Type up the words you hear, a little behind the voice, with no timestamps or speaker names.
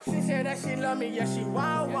She said that she love me, yeah, she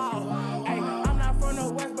wow, wow. Hey, I'm not from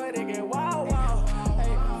the West, but it get wow, wow.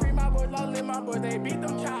 Hey, free my boys, lonely, my boys, they beat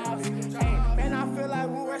them chops. Hey, man, I feel like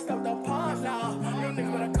we rest up the pond now. You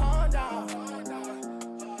niggas better calm down.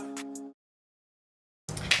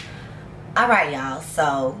 Alright, y'all,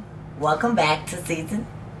 so welcome back to season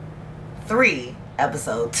 3,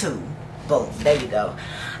 episode 2. Boom, there you go.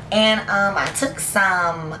 And I took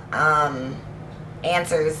some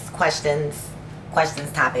answers, questions,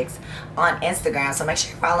 topics on Instagram. So make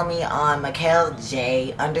sure you follow me on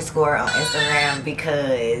MichaelJ_ on Instagram,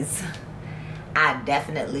 because I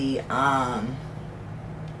definitely ask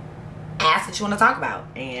what you want to talk about.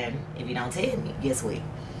 And if you don't tell me, guess what?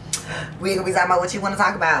 We're gonna be talking about what you want to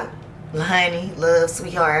talk about. Honey, love,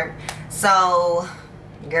 sweetheart. So,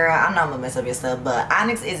 girl, I know I'm gonna mess up your stuff, but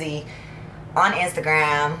Onyx Izzy on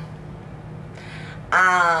Instagram,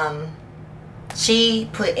 she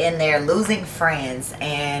put in there losing friends,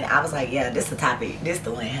 and I was like, yeah, this is the topic. This the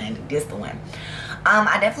one, honey. This the one.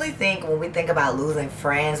 I definitely think when we think about losing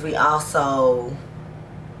friends, we always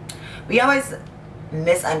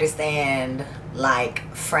misunderstand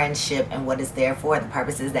like friendship and what it's there for, the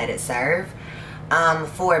purposes that it serves.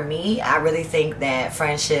 For me, I really think that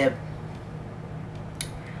friendship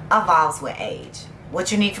evolves with age.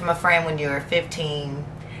 What you need from a friend when you're 15,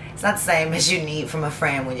 it's not the same as you need from a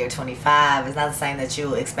friend when you're 25. It's not the same that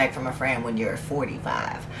you'll expect from a friend when you're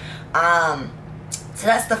 45. So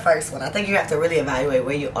that's the first one. I think you have to really evaluate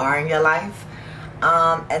where you are in your life.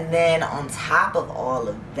 And then on top of all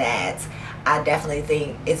of that, I definitely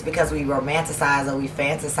think it's because we romanticize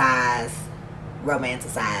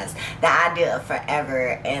the idea of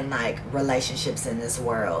forever and like relationships in this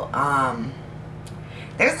world.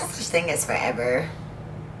 There's no such thing as forever.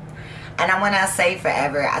 And when I say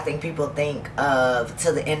forever, I think people think of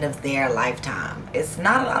to the end of their lifetime. It's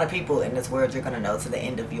not a lot of people in this world you're going to know to the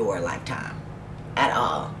end of your lifetime at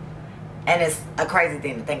all. And it's a crazy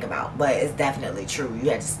thing to think about, but it's definitely true.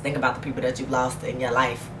 You have to think about the people that you've lost in your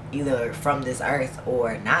life, either from this earth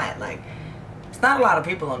or not. Like, it's not a lot of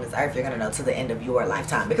people on this earth you're going to know to the end of your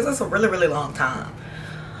lifetime, because it's a really, really long time.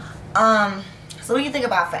 So when you think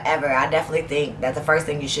about forever, I definitely think that the first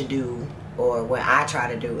thing you should do, or what I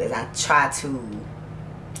try to do, is I try to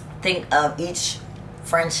think of each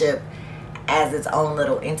friendship as its own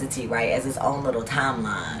little entity, right? As its own little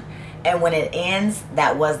timeline. And when it ends,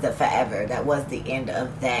 that was the forever. That was the end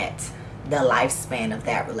of that, the lifespan of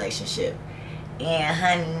that relationship. And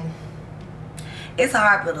honey, it's a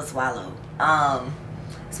hard pill to swallow.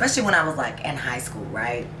 Especially when I was like in high school,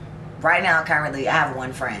 right? Right now, currently, I have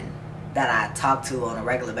one friend that I talk to on a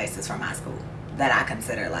regular basis from high school that I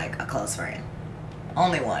consider like a close friend.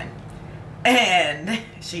 Only one. And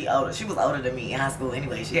she was older than me in high school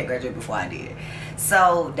anyway. She had graduated before I did.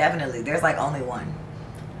 So definitely, there's like only one.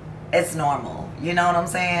 It's normal. You know what I'm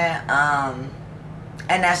saying?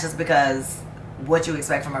 And that's just because what you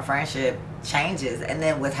expect from a friendship changes. And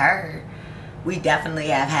then with her, we definitely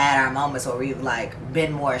have had our moments where we've like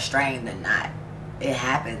been more strained than not. It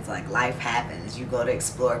happens. Like, life happens. You go to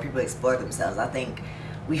explore. People explore themselves. I think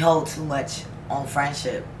we hold too much on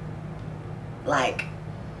friendship. Like,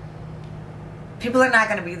 people are not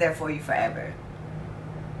going to be there for you forever.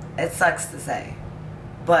 It sucks to say,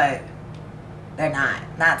 but they're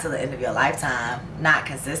not to the end of your lifetime, not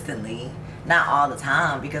consistently, not all the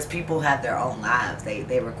time, because people have their own lives.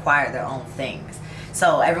 They require their own things,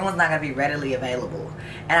 so everyone's not going to be readily available.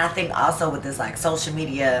 And I think also with this like social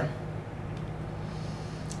media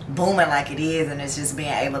booming like it is, and it's just being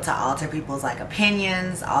able to alter people's like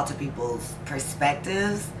opinions, alter people's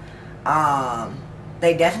perspectives,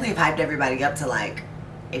 they definitely hyped everybody up to like,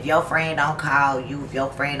 if your friend don't call you, if your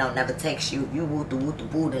friend don't never text you, you woo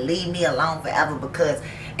and leave me alone forever, because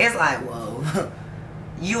it's like, whoa,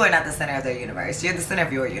 you are not the center of their universe. You're the center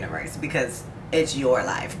of your universe because it's your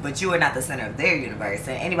life, but you are not the center of their universe.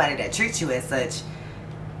 And anybody that treats you as such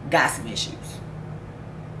got some issues.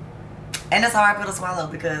 And it's a hard pill to swallow,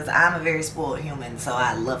 because I'm a very spoiled human, so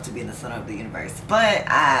I love to be in the center of the universe. But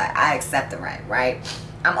I accept it, right?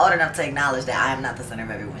 I'm old enough to acknowledge that I am not the center of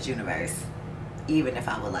everyone's universe, even if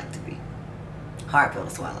I would like to be. Hard pill to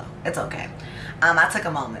swallow. It's okay. I took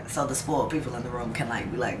a moment so the spoiled people in the room can like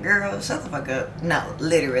be like, girl, shut the fuck up. No,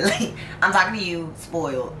 literally. I'm talking to you,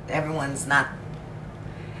 spoiled. Everyone's not.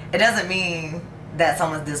 It doesn't mean that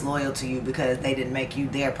someone's disloyal to you because they didn't make you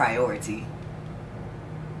their priority.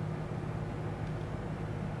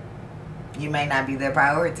 You may not be their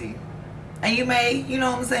priority. And you may, you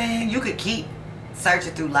know what I'm saying? You could keep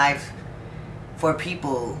searching through life for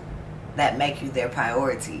people that make you their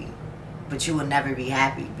priority, but you will never be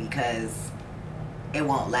happy because it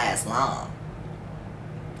won't last long.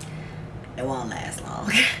 it won't last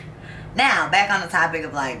long. Now, back on the topic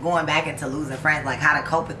of like going back into losing friends, like how to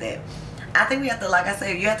cope with it. I think we have to, like I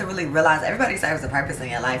said, you have to really realize everybody serves a purpose in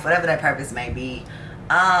your life, whatever that purpose may be.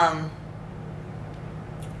 I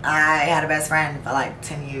had a best friend for like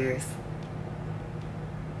 10 years.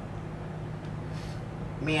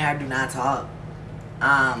 Me and her do not talk.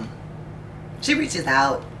 She reaches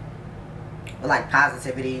out with like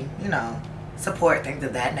positivity, you know, support, things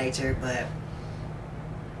of that nature, but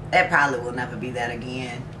it probably will never be that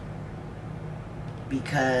again,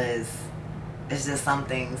 because it's just some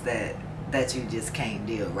things that you just can't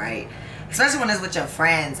do, right? Especially when it's with your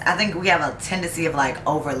friends. I think we have a tendency of like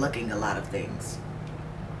overlooking a lot of things.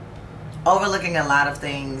 Because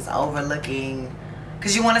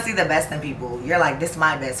you want to see the best in people. You're like, this is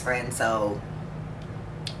my best friend, so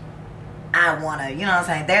I want to, you know what I'm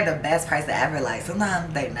saying? They're the best person ever. Like,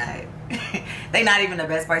 sometimes they not. They not even the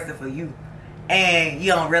best person for you. And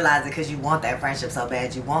you don't realize it because you want that friendship so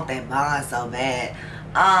bad. You want that bond so bad.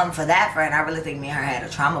 For that friend, I really think me and her had a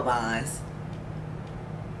trauma bond.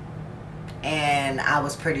 And I'm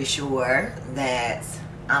pretty sure,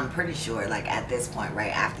 like at this point,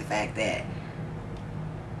 right after the fact, that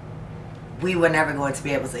we were never going to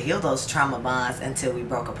be able to heal those trauma bonds until we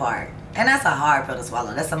broke apart. And that's a hard pill to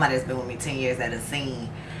swallow. That's somebody that's been with me 10 years that has seen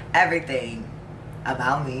everything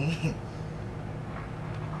about me.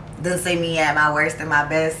 Didn't see me at my worst and my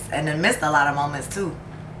best, and then missed a lot of moments too.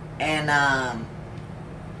 And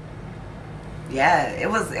yeah, it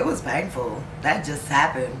was painful. That just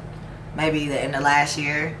happened. Maybe the end of last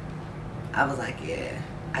year, I was like, yeah,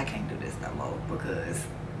 I can't do this no more, because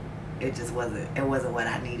it wasn't what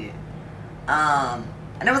I needed. And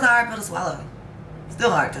it was a hard pill to swallow.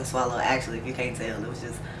 Still hard to swallow, actually, if you can't tell. It was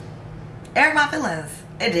just airing my feelings.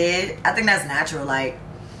 It did. I think that's natural. Like,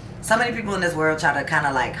 so many people in this world try to kind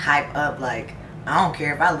of like hype up, like, I don't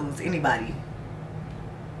care if I lose anybody.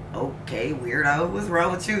 Okay, weirdo, what's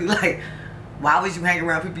wrong with you? Like, why would you hang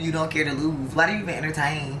around people you don't care to lose? Why do you even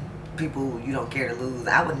entertain people you don't care to lose?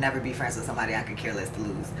 I would never be friends with somebody I could care less to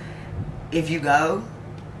lose. If you go,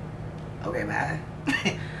 okay, bye.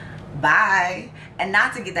 Bye. And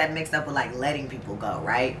not to get that mixed up with like letting people go,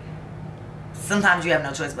 right? Sometimes you have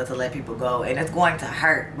no choice but to let people go, and it's going to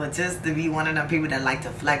hurt. But just to be one of them people that like to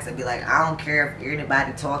flex and be like, I don't care if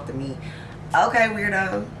anybody talk to me. Okay,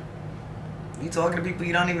 weirdo. You talking to people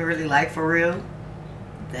you don't even really like for real?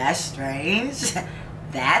 That's strange.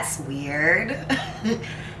 That's weird.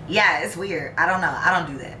 Yeah, it's weird. I don't know. I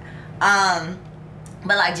don't do that.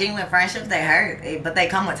 But like genuine friendships, they hurt, but they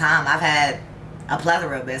come with time. I've had a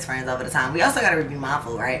plethora of best friends over the time. We also got to be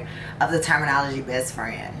mindful, right, of the terminology best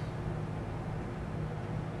friend.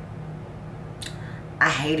 I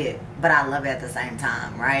hate it, but I love it at the same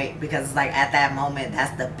time, right? Because it's like at that moment,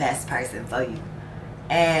 that's the best person for you.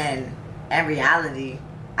 And in reality,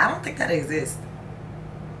 I don't think that exists.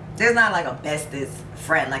 There's not like a bestest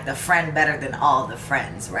friend, like the friend better than all the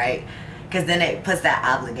friends, right? Because then it puts that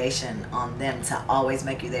obligation on them to always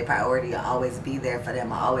make you their priority, or always be there for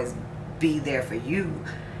them, or always be there for you.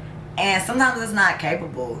 And sometimes it's not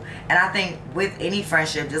capable. And I think with any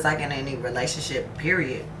friendship, just like in any relationship,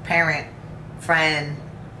 period, parent, friend,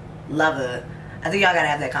 lover, I think y'all gotta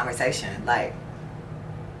have that conversation. Like,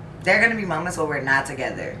 there are gonna be moments where we're not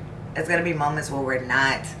together. It's gonna be moments where we're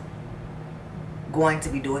not going to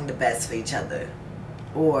be doing the best for each other,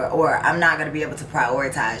 or I'm not going to be able to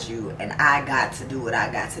prioritize you, and I got to do what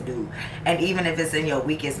I got to do. And even if it's in your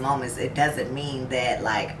weakest moments, it doesn't mean that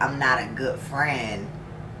like I'm not a good friend.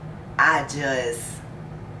 I just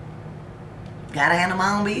gotta handle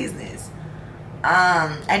my own business.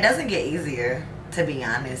 It doesn't get easier, to be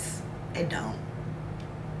honest. It don't.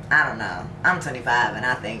 I don't know. I'm 25, and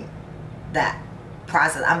I think that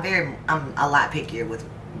process, I'm a lot pickier with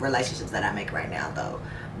relationships that I make right now, though.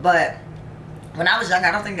 But when I was young,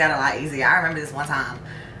 I don't think that a lot easier. I remember this one time,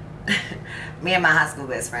 me and my high school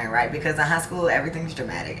best friend, right? Because in high school, everything's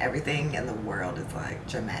dramatic. Everything in the world is like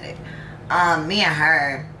dramatic. Me and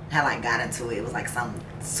her had like got into it. It was like some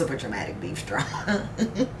super dramatic beef drama.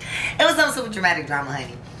 It was some super dramatic drama,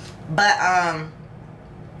 honey. But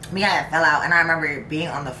me and her fell out, and I remember being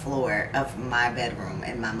on the floor of my bedroom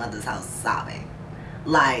in my mother's house sobbing,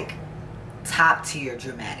 like top tier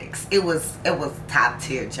dramatics. It was top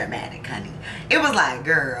tier dramatic, honey. It was like,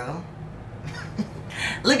 girl,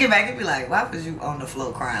 looking back, you'd be like, why was you on the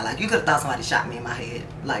floor crying? Like, you could have thought somebody shot me in my head.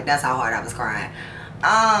 Like, that's how hard I was crying.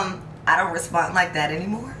 I don't respond like that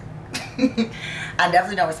anymore. I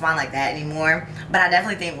definitely don't respond like that anymore. But I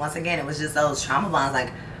definitely think, once again, it was just those trauma bonds.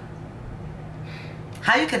 Like,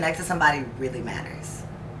 how you connect to somebody really matters.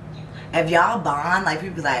 If y'all bond, like,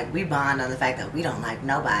 people be like, we bond on the fact that we don't like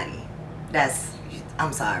nobody.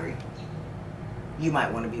 I'm sorry. You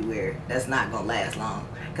might want to be weird. That's not gonna last long.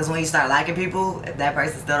 Because when you start liking people, if that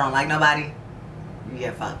person still don't like nobody, you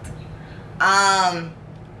get fucked.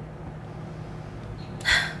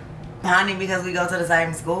 Bonding because we go to the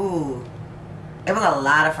same school. It was a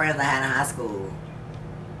lot of friends I had in high school.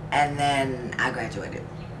 And then I graduated.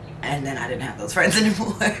 And then I didn't have those friends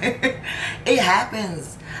anymore. It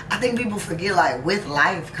happens. I think people forget, like, with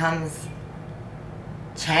life comes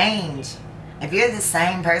change. If you're the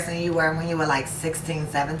same person you were when you were like 16,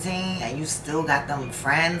 17, and you still got them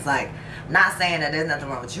friends, like, not saying that there's nothing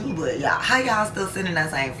wrong with you, but yeah, how y'all still sitting in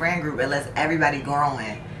that same friend group unless everybody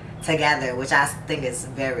growing together, which I think is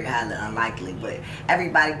very highly unlikely, but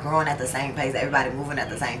everybody growing at the same pace, everybody moving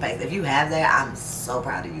at the same pace. If you have that, I'm so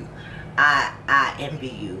proud of you. I envy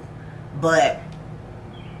you. But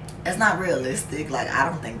it's not realistic. Like, I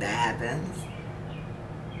don't think that happens.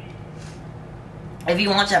 If you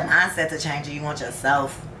want your mindset to change and you want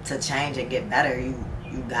yourself to change and get better, you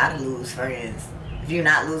gotta lose friends. If you're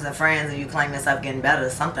not losing friends and you claim yourself getting better,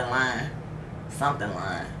 something lying. Something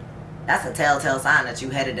lying. That's a telltale sign that you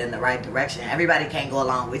headed in the right direction. Everybody can't go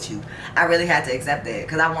along with you. I really had to accept that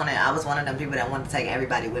because I was one of them people that wanted to take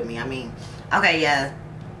everybody with me. I mean, okay, yeah,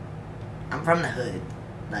 I'm from the hood.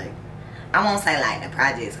 Like, I won't say like the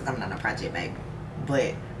projects because I'm not a project baby,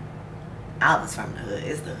 but I was from the hood.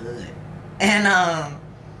 It's the hood. And I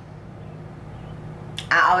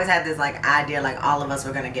always had this like idea like all of us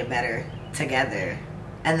were gonna get better together.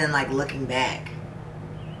 And then like looking back,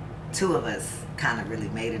 2 of us kind of really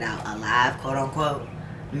made it out alive, quote unquote,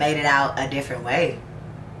 made it out a different way.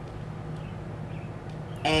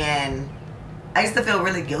 And I used to feel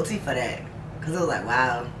really guilty for that because it was like,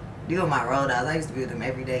 wow, you were my road dogs. I used to be with them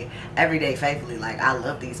every day faithfully. Like, I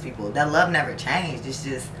love these people. That love never changed. It's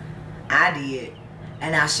just I did.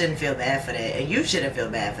 And I shouldn't feel bad for that. And you shouldn't feel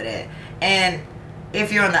bad for that. And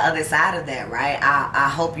if you're on the other side of that, right, I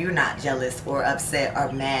hope you're not jealous or upset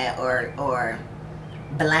or mad or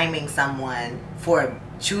blaming someone for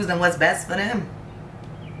choosing what's best for them.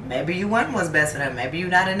 Maybe you weren't what's best for them. Maybe you're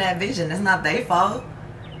not in that vision. It's not their fault.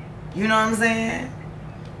 You know what I'm saying?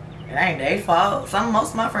 It ain't their fault.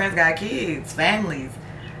 Most of my friends got kids, families,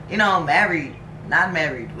 you know, married, not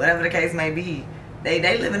married, whatever the case may be.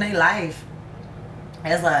 They living their life.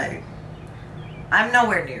 It's like, I'm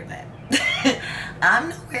nowhere near that. I'm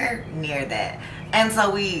nowhere near that. And so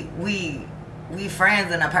we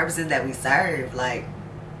friends and the purposes that we serve, like,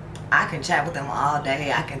 I can chat with them all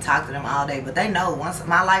day. I can talk to them all day. But they know once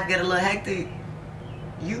my life get a little hectic,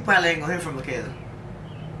 you probably ain't gonna hear from Mikayla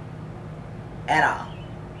at all.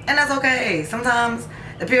 And that's okay. Sometimes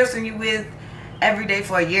the person you with every day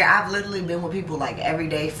for a year, I've literally been with people like every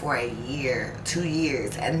day for a year, 2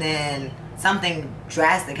 years, and then something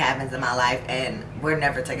drastic happens in my life and we're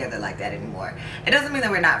never together like that anymore. It doesn't mean that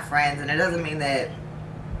we're not friends, and it doesn't mean that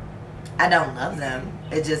I don't love them.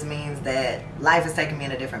 It just means that life is taking me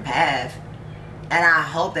in a different path, and I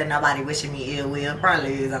hope that nobody wishing me ill will.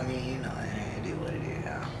 Probably is. I mean, you know, it is what it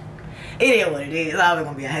is. It is what it is. It's always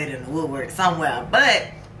gonna be a hater in the woodwork somewhere. But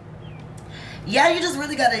yeah, you just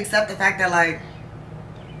really gotta accept the fact that, like,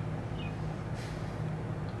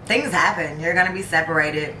 things happen. You're gonna be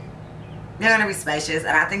separated. You're gonna be spacious.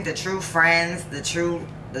 And I think the true friends, the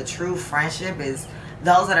true friendship is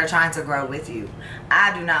those that are trying to grow with you.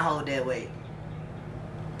 I do not hold dead weight.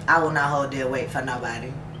 I will not hold dead weight for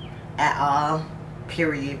nobody at all,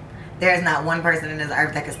 period. There's not one person in this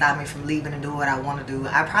earth that can stop me from leaving and doing what I want to do.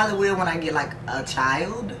 I probably will when I get like a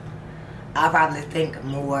child. I'll probably think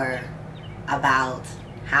more about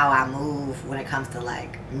how I move when it comes to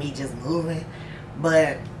like me just moving.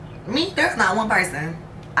 But me, there's not one person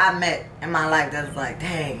I met in my life that's like,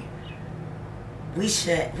 dang,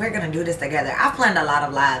 we're gonna do this together. I've planned a lot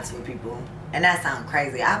of lives with people, and that sounds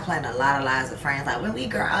crazy. I planned a lot of lives with friends. Like, when we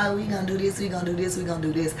grow up, we gonna do this, we gonna do this, we gonna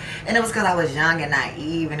do this. And it was because I was young and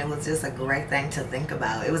naive, and it was just a great thing to think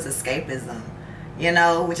about. It was escapism, you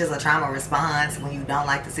know, which is a trauma response. When you don't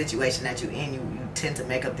like the situation that you're in, you tend to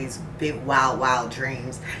make up these big, wild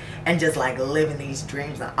dreams and just like living these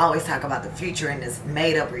dreams. I always talk about the future and this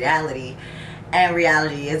made up reality, and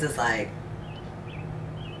reality is just like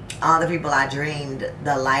all the people I dreamed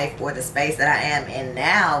the life or the space that I am in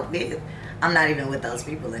now with. I'm not even with those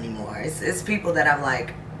people anymore. It's people that I've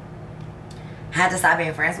like had to stop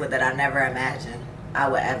being friends with that I never imagined I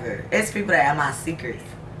would ever. It's people that have my secrets,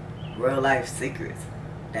 real life secrets,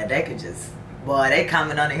 that they could just, boy, they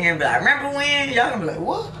comment on it here and be like, remember when? Y'all gonna be like,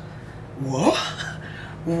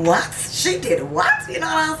 what? She did what? You know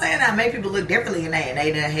what I'm saying? I make people look differently, and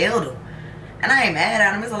they done held them. And I ain't mad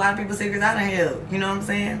at them. There's a lot of people's secrets I done held. You know what I'm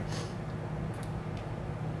saying?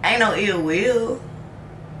 Ain't no ill will.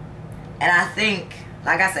 And I think,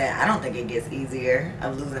 like I said, I don't think it gets easier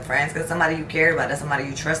of losing friends, because somebody you cared about, that's somebody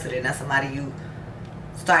you trusted in, that's somebody you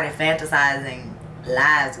started fantasizing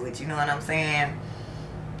lives with, you know what I'm saying?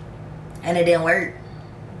 And it didn't work.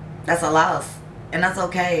 That's a loss. And that's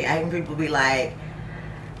okay. I hear people be like,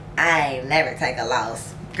 I ain't never take a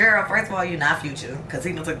loss. Girl, first of all, you're not Future, because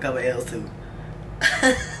he took a couple L's too.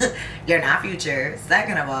 You're not Future.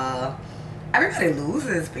 Second of all, everybody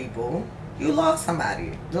loses people. You lost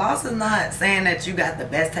somebody. Loss is not saying that you got the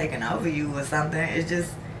best taken over you or something. It's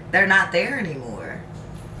just they're not there anymore.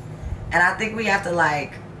 And I think we have to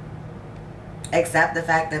like accept the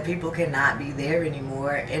fact that people cannot be there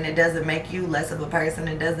anymore, and it doesn't make you less of a person.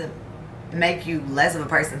 It doesn't make you less of a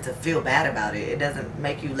person to feel bad about it. It doesn't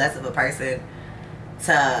make you less of a person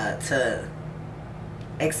to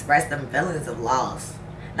express them feelings of loss.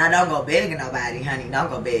 Now, don't go begging nobody, honey. Don't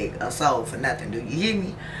go beg a soul for nothing. Do you hear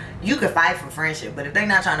me? You can fight for friendship, but if they're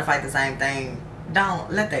not trying to fight the same thing,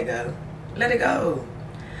 don't let that go. Let it go.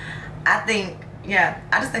 I think, yeah,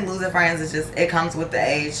 I just think losing friends is just, it comes with the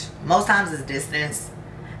age. Most times it's distance.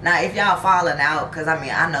 Now, if y'all falling out, because I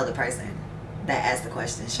mean, I know the person that asked the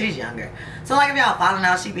question. She's younger. So, like, if y'all falling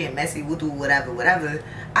out, she being messy, woo-doo, whatever.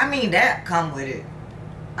 I mean, that come with it.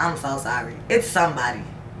 I'm so sorry. It's somebody.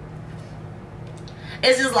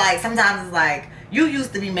 It's just like, sometimes it's like, you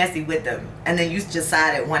used to be messy with them, and then you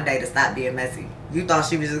decided one day to stop being messy. You thought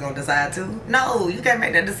she was just gonna decide to? No, you can't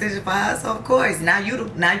make that decision for her. So of course, now you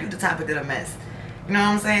the topic of the mess. You know what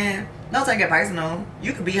I'm saying? Don't take it personal.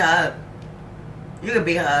 You could be her up. You could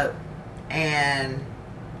be her up, and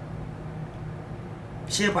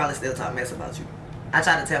she'll probably still talk mess about you. I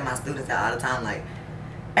try to tell my students that all the time, like,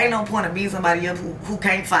 ain't no point of beating somebody up who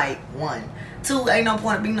can't fight, one. Two, ain't no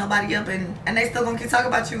point of beating nobody up and they still gonna keep talking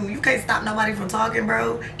about you. You can't stop nobody from talking,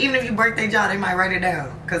 bro. Even if you break their jaw, they might write it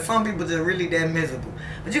down. Because some people just really damn miserable.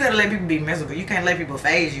 But you gotta let people be miserable. You can't let people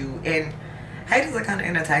phase you. And haters are kind of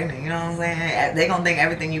entertaining, you know what I'm saying? They gonna think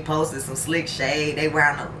everything you post is some slick shade. They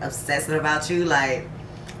round up obsessive about you. Like,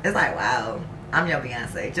 it's like, wow, I'm your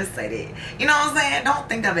Beyonce. Just say that. You know what I'm saying? Don't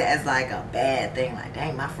think of it as like a bad thing. Like,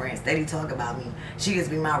 dang, my friend steady talk about me. She gets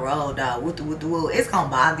to be my road dog. Woo. It's gonna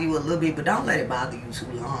bother you a little bit, but don't let it bother you too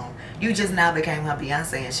long. You just now became her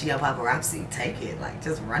Beyonce and she your paparazzi. Take it. Like,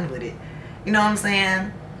 just run with it. You know what I'm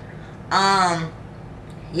saying?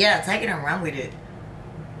 Yeah, take it and run with it.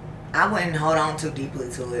 I wouldn't hold on too deeply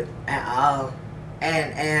to it at all.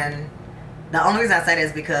 And the only reason I say that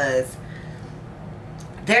is because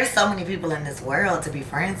there's so many people in this world to be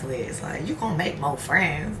friends with. It's like, you gonna make more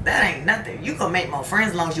friends. That ain't nothing. You gonna make more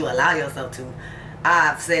friends as long as you allow yourself to.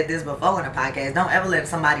 I've said this before in a podcast. Don't ever let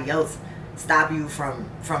somebody else stop you from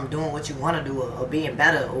doing what you want to do, or being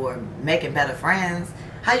better, or making better friends.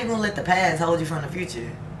 How you gonna let the past hold you from the future?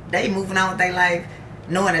 They moving on with their life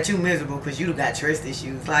knowing that you miserable because you got trust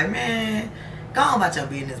issues. Like, man, go on about your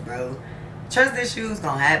business, bro. Trust issues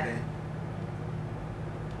gonna happen.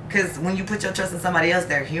 Because when you put your trust in somebody else,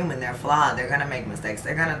 they're human, they're flawed, they're gonna make mistakes,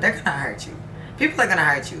 they're gonna hurt you. People are gonna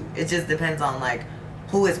hurt you. It just depends on like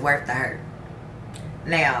who is worth the hurt.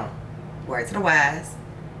 Now, word to the wise,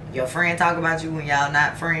 your friend talk about you when y'all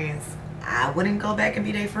not friends, I wouldn't go back and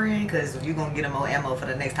be their friend, because you're gonna get them more ammo for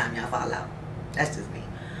the next time y'all fall out. That's just me.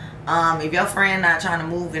 If your friend not trying to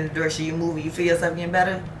move in the direction you move and you feel yourself getting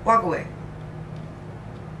better, walk away.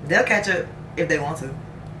 They'll catch up if they want to.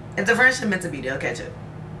 If the friendship meant to be, they'll catch up.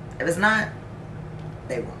 If it's not,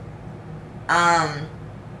 they won't. And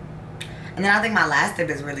then I think my last tip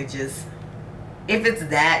is really just, if it's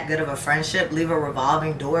that good of a friendship, leave a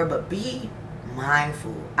revolving door, but be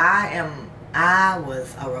mindful. I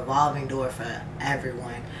was a revolving door for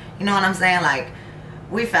everyone. You know what I'm saying? Like,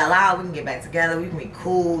 we fell out, we can get back together, we can be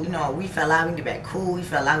cool. You know, we fell out, we can get back cool. We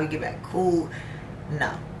fell out, we get back cool.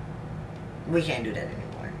 No, we can't do that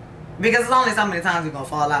anymore. Because it's only so many times we're gonna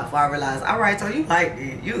fall out before I realize, all right, so you like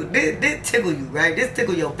it. This tickle you, right? This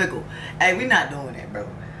tickle your pickle. Hey, we not doing that, bro.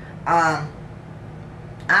 I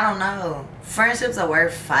don't know. Friendships are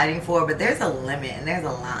worth fighting for, but there's a limit and there's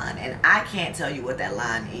a line. And I can't tell you what that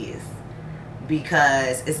line is,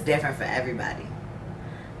 because it's different for everybody.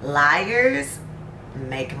 Liars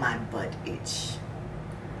make my butt itch.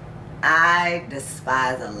 I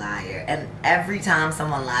despise a liar. And every time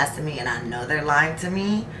someone lies to me and I know they're lying to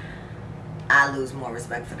me, I lose more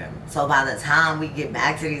respect for them. So by the time we get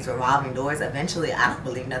back to these revolving doors, eventually I don't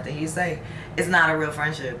believe nothing you say. It's not a real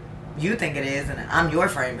friendship. You think it is, and I'm your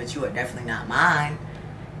friend, but you are definitely not mine.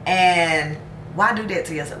 And why do that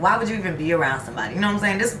to yourself? Why would you even be around somebody? You know what I'm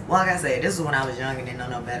saying? This, like I said, this is when I was young and didn't know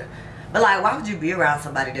no better. But like, why would you be around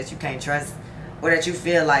somebody that you can't trust, or that you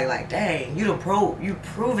feel like, dang, you've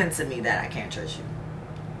proven to me that I can't trust you.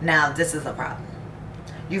 Now this is a problem.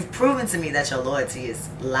 You've proven to me that your loyalty is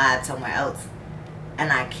lied somewhere else,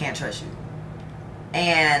 and I can't trust you.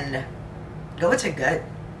 And go with your gut.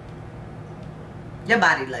 Your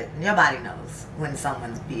body knows when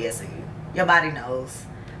someone's BSing you. Your body knows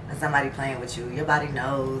when somebody playing with you. Your body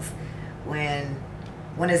knows when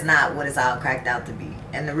it's not what it's all cracked out to be.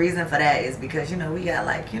 And the reason for that is because, we got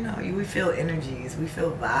we feel energies, we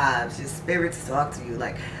feel vibes, your spirits talk to you.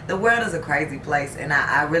 Like, the world is a crazy place, and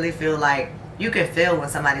I really feel like you can feel when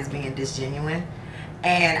somebody's being disgenuine.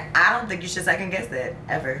 And I don't think you should second guess that,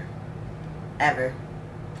 ever. Ever.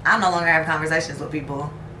 I no longer have conversations with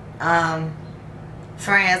people.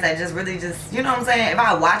 Friends that just really you know what I'm saying? If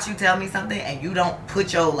I watch you tell me something and you don't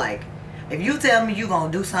put your, if you tell me you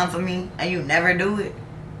gonna do something for me and you never do it,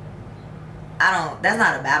 that's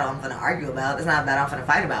not a battle I'm gonna argue about. It's not a battle I'm gonna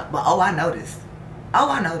fight about. But I noticed.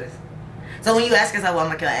 So when you ask yourself, well,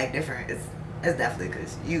 I'm gonna act different, it's definitely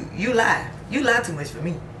because you lie. You lie too much for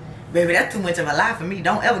me. Baby, that's too much of a lie for me.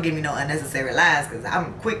 Don't ever give me no unnecessary lies, because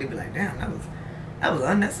I'm quick to be like, damn, that was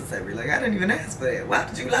unnecessary. Like, I didn't even ask for that. Why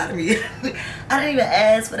did you lie to me? I didn't even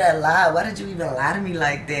ask for that lie. Why did you even lie to me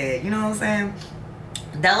like that? You know what I'm saying?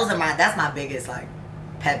 That's my biggest,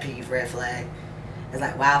 pet peeve, red flag. It's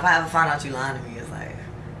like, wow, if I ever find out you lying to me, it's like,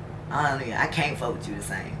 I can't fuck with you the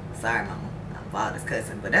same. Sorry, mama. I'm father's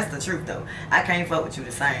cousin. But that's the truth, though. I can't fuck with you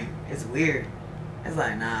the same. It's weird. It's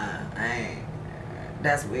like, nah, I ain't.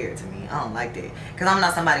 That's weird to me. I don't like that. Because I'm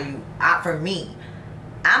not somebody for me,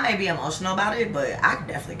 I may be emotional about it, but I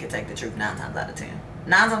definitely could take the truth 9 times out of 10.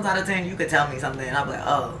 9 times out of 10, you could tell me something and I'll be like,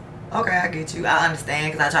 oh, okay, I get you. I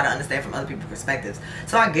understand, because I try to understand from other people's perspectives.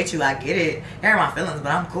 So I get you, I get it. Here are my feelings,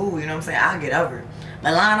 but I'm cool, you know what I'm saying? I'll get over it.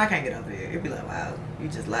 But lying, I can't get over it. It'd be like, wow, you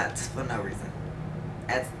just lied for no reason.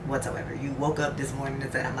 That's whatsoever. You woke up this morning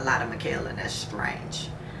and said, I'm a lie to Michaela, and that's strange.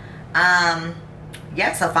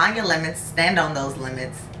 Yeah, so find your limits, stand on those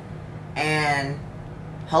limits, and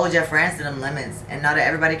hold your friends to them limits, and know that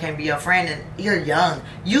everybody can be your friend. And you're young.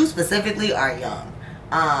 You specifically are young.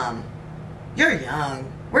 You're young.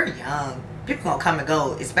 We're young. People gonna come and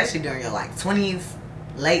go, especially during your 20s,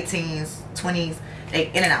 late teens, 20s. They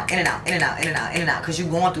in and out, because you're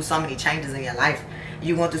going through so many changes in your life.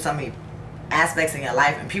 You're going through so many aspects in your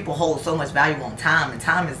life, and people hold so much value on time, and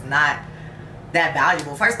time is not that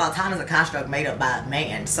valuable. First of all, time is a construct made up by a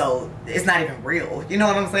man, so it's not even real. You know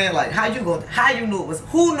what I'm saying? Like, who knew it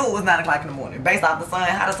was 9 o'clock in the morning? Based off the sun,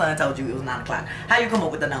 how the sun told you it was 9 o'clock? How you come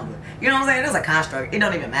up with the number? You know what I'm saying? It's a construct. It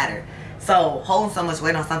don't even matter. So holding so much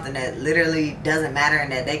weight on something that literally doesn't matter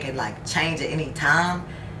and that they can change at any time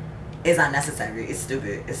is unnecessary. It's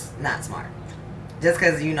stupid. It's not smart. Just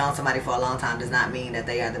because you know somebody for a long time does not mean that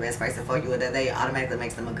they are the best person for you, or that they automatically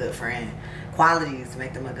makes them a good friend. Qualities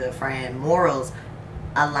make them a good friend. Morals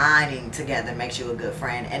aligning together makes you a good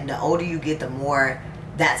friend. And the older you get, the more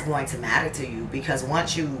that's going to matter to you. Because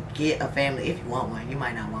once you get a family, if you want one, you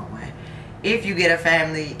might not want one. If you get a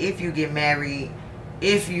family, if you get married,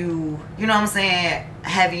 if you know what I'm saying,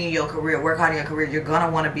 having your career, work hard in your career, you're going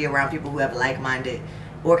to want to be around people who have like-minded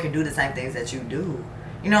or can do the same things that you do.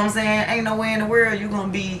 You know what I'm saying? Ain't no way in the world you're going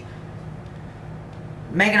to be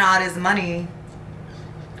making all this money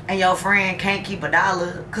and your friend can't keep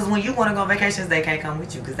 $1. Because when you want to go on vacations, they can't come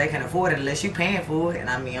with you because they can't afford it unless you paying for it. And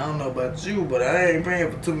I don't know about you, but I ain't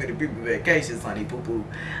paying for too many people vacations, honey poo poo.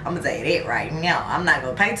 I'm going to tell you that right now. I'm not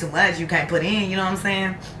going to pay too much. You can't put in, you know what I'm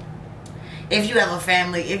saying? If you have a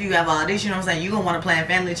family, if you have all this, you know what I'm saying, you're going to want to plan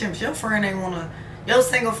family trips. Your friend ain't want to, your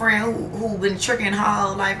single friend who been tricking her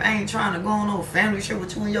whole life ain't trying to go on no family trip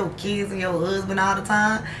with you and your kids and your husband all the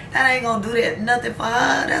time. That ain't going to do that nothing for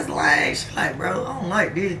her. That's like, she like, bro, I don't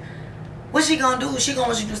like this. What she going to do? She going to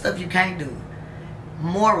want you to do stuff you can't do.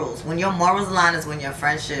 Morals. When your morals align is when your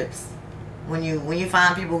friendships, when you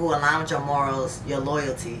find people who align with your morals, your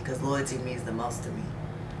loyalty, because loyalty means the most to me.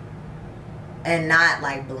 And not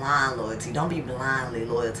blind loyalty. Don't be blindly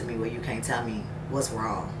loyal to me where you can't tell me what's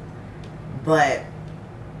wrong. But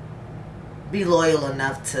be loyal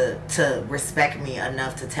enough to respect me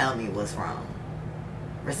enough to tell me what's wrong.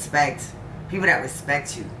 Respect. People that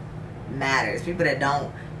respect you matters. People that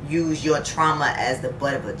don't use your trauma as the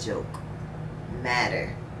butt of a joke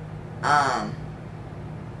matter.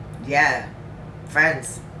 Yeah.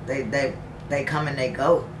 Friends. They come and they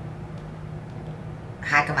go.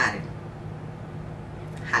 High commodity.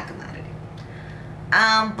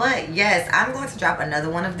 But yes, I'm going to drop another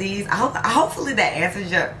one of these. Hopefully that answers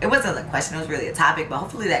your, it wasn't a question, it was really a topic, but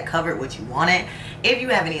hopefully that covered what you wanted. If you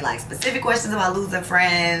have any specific questions about losing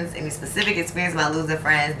friends, any specific experience about losing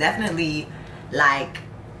friends, definitely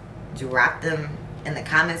drop them in the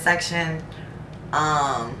comment section.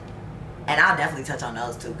 And I'll definitely touch on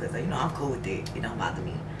those too, because, you know, I'm cool with it. It don't bother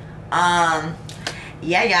me.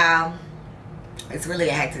 Yeah, y'all. It's really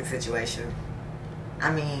a hectic situation.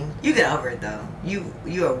 I mean, you get over it, though. You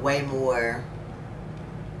are way more...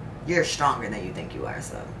 You're stronger than you think you are,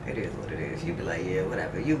 so it is what it is. You be like, yeah,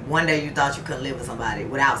 whatever. One day you thought you couldn't live with somebody,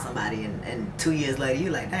 without somebody, and 2 years later,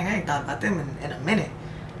 you like, dang, I ain't thought about them in a minute.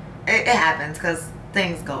 It happens, because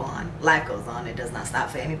things go on. Life goes on. It does not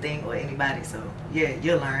stop for anything or anybody, so yeah,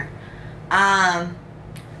 you'll learn.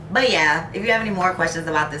 But yeah, if you have any more questions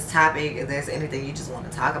about this topic, if there's anything you just want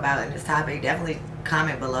to talk about in this topic, definitely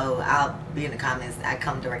comment below. I'll be in the comments. I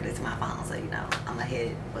come directly to my phone, so you know I'm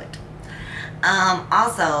ahead. But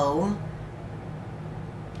also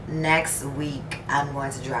next week I'm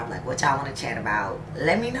going to drop like what y'all want to chat about.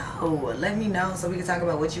 Let me know so we can talk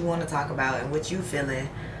about what you want to talk about and what you feeling.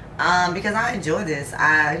 Because I enjoy this.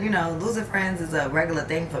 You know, losing friends is a regular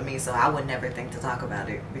thing for me, so I would never think to talk about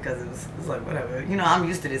it, because it's like, whatever. You know, I'm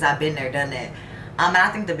used to this. I've been there, done that. And I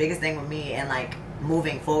think the biggest thing with me and, like,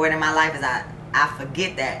 moving forward in my life is I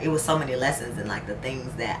forget that it was so many lessons and, like, the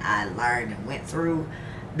things that I learned and went through.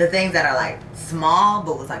 The things that are, like, small,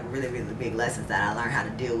 but was, like, really, really big lessons that I learned how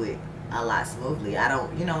to deal with a lot smoothly. I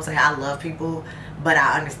don't, you know what I'm saying? I love people, but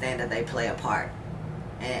I understand that they play a part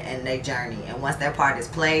and their journey, and once their part is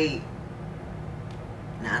played,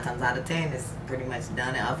 9 times out of 10 it's pretty much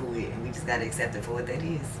done and over with, and we just gotta accept it for what that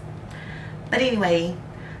is. But anyway,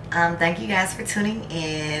 thank you guys for tuning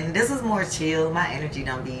in. This was more chill. My energy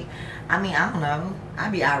don't be, I mean, I don't know, I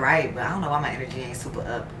be alright, but I don't know why my energy ain't super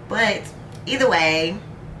up. But either way,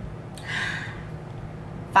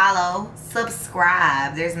 follow,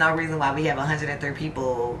 subscribe. There's no reason why we have 103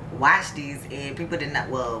 people watch these, and people did not,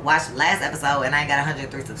 well, watch the last episode and I ain't got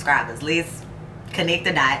 103 subscribers. Let's connect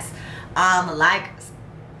the dots. Like,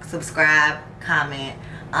 subscribe, comment,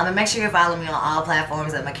 and make sure you follow me on all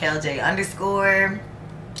platforms at MikelJ_.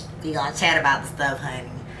 We gonna chat about the stuff, honey.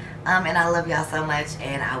 And I love y'all so much,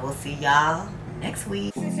 and I will see y'all next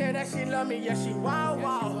week. She said that she love me, yeah, she wow,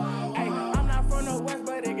 wow. Ay,